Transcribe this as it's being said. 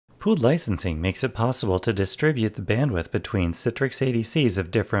Pooled licensing makes it possible to distribute the bandwidth between Citrix ADCs of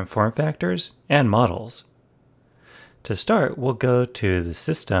different form factors and models. To start, we'll go to the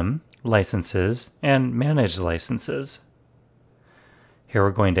System, Licenses, and Manage Licenses. Here we're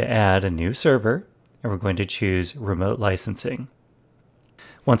going to add a new server, and we're going to choose Remote Licensing.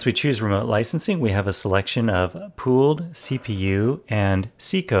 Once we choose Remote Licensing, we have a selection of Pooled, CPU, and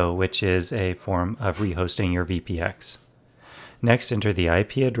CICO, which is a form of rehosting your VPX. Next, enter the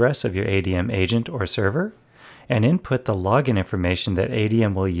IP address of your ADM agent or server, and input the login information that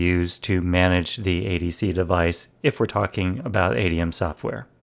ADM will use to manage the ADC device if we're talking about ADM software.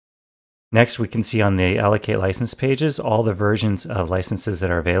 Next, we can see on the Allocate License pages all the versions of licenses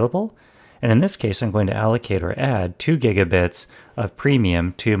that are available, and in this case I'm going to allocate or add 2 gigabits of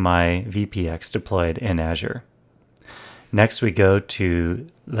premium to my VPX deployed in Azure. Next, we go to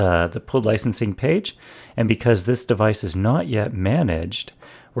the pooled licensing page, and because this device is not yet managed,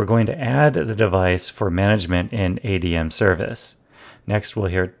 we're going to add the device for management in ADM service. Next, we'll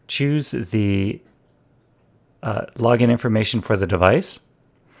here choose the login information for the device,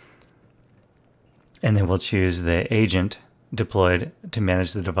 and then we'll choose the agent deployed to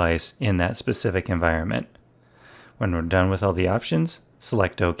manage the device in that specific environment. When we're done with all the options,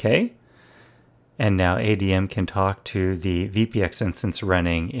 select OK. And now ADM can talk to the VPX instance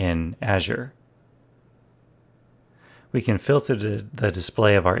running in Azure. We can filter the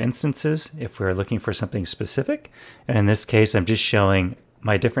display of our instances if we're looking for something specific. And in this case, I'm just showing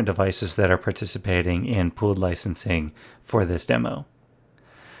my different devices that are participating in pooled licensing for this demo.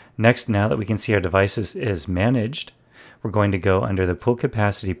 Next, now that we can see our devices is managed, we're going to go under the Pool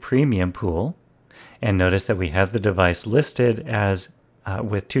Capacity Premium pool and notice that we have the device listed as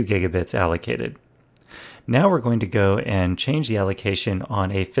with 2 gigabits allocated. Now we're going to go and change the allocation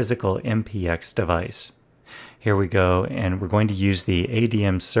on a physical MPX device. Here we go, and we're going to use the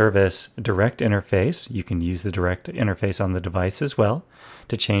ADM service direct interface. You can use the direct interface on the device as well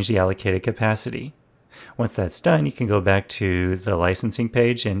to change the allocated capacity. Once that's done, you can go back to the licensing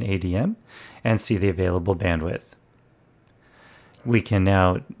page in ADM and see the available bandwidth. We can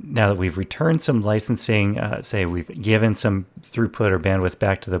now that we've returned some licensing, say we've given some throughput or bandwidth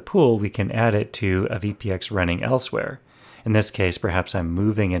back to the pool, we can add it to a VPX running elsewhere. In this case, perhaps I'm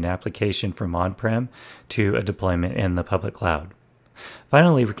moving an application from on-prem to a deployment in the public cloud.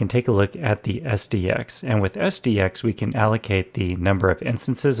 Finally, we can take a look at the SDX, and with SDX we can allocate the number of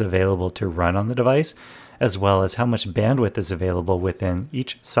instances available to run on the device, as well as how much bandwidth is available within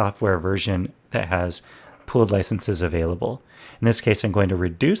each software version that has pooled licenses available. In this case, I'm going to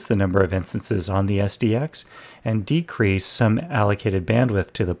reduce the number of instances on the SDX and decrease some allocated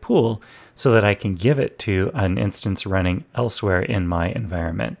bandwidth to the pool so that I can give it to an instance running elsewhere in my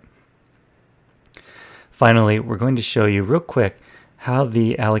environment. Finally, we're going to show you real quick how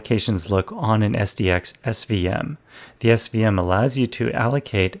the allocations look on an SDX SVM. The SVM allows you to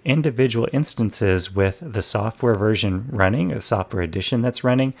allocate individual instances with the software version running, a software edition that's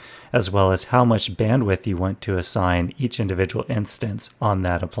running, as well as how much bandwidth you want to assign each individual instance on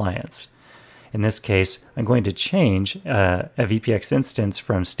that appliance. In this case, I'm going to change a VPX instance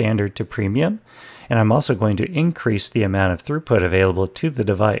from standard to premium, and I'm also going to increase the amount of throughput available to the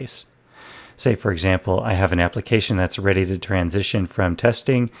device. Say, for example, I have an application that's ready to transition from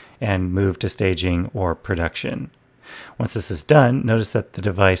testing and move to staging or production. Once this is done, notice that the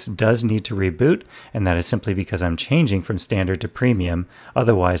device does need to reboot, and that is simply because I'm changing from standard to premium.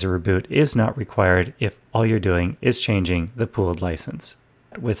 Otherwise, a reboot is not required if all you're doing is changing the pooled license.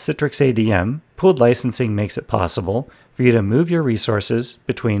 With Citrix ADM, pooled licensing makes it possible for you to move your resources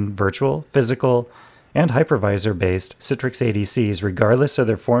between virtual, physical, and hypervisor-based Citrix ADCs regardless of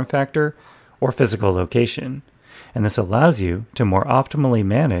their form factor or physical location, and this allows you to more optimally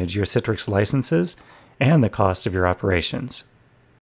manage your Citrix licenses and the cost of your operations.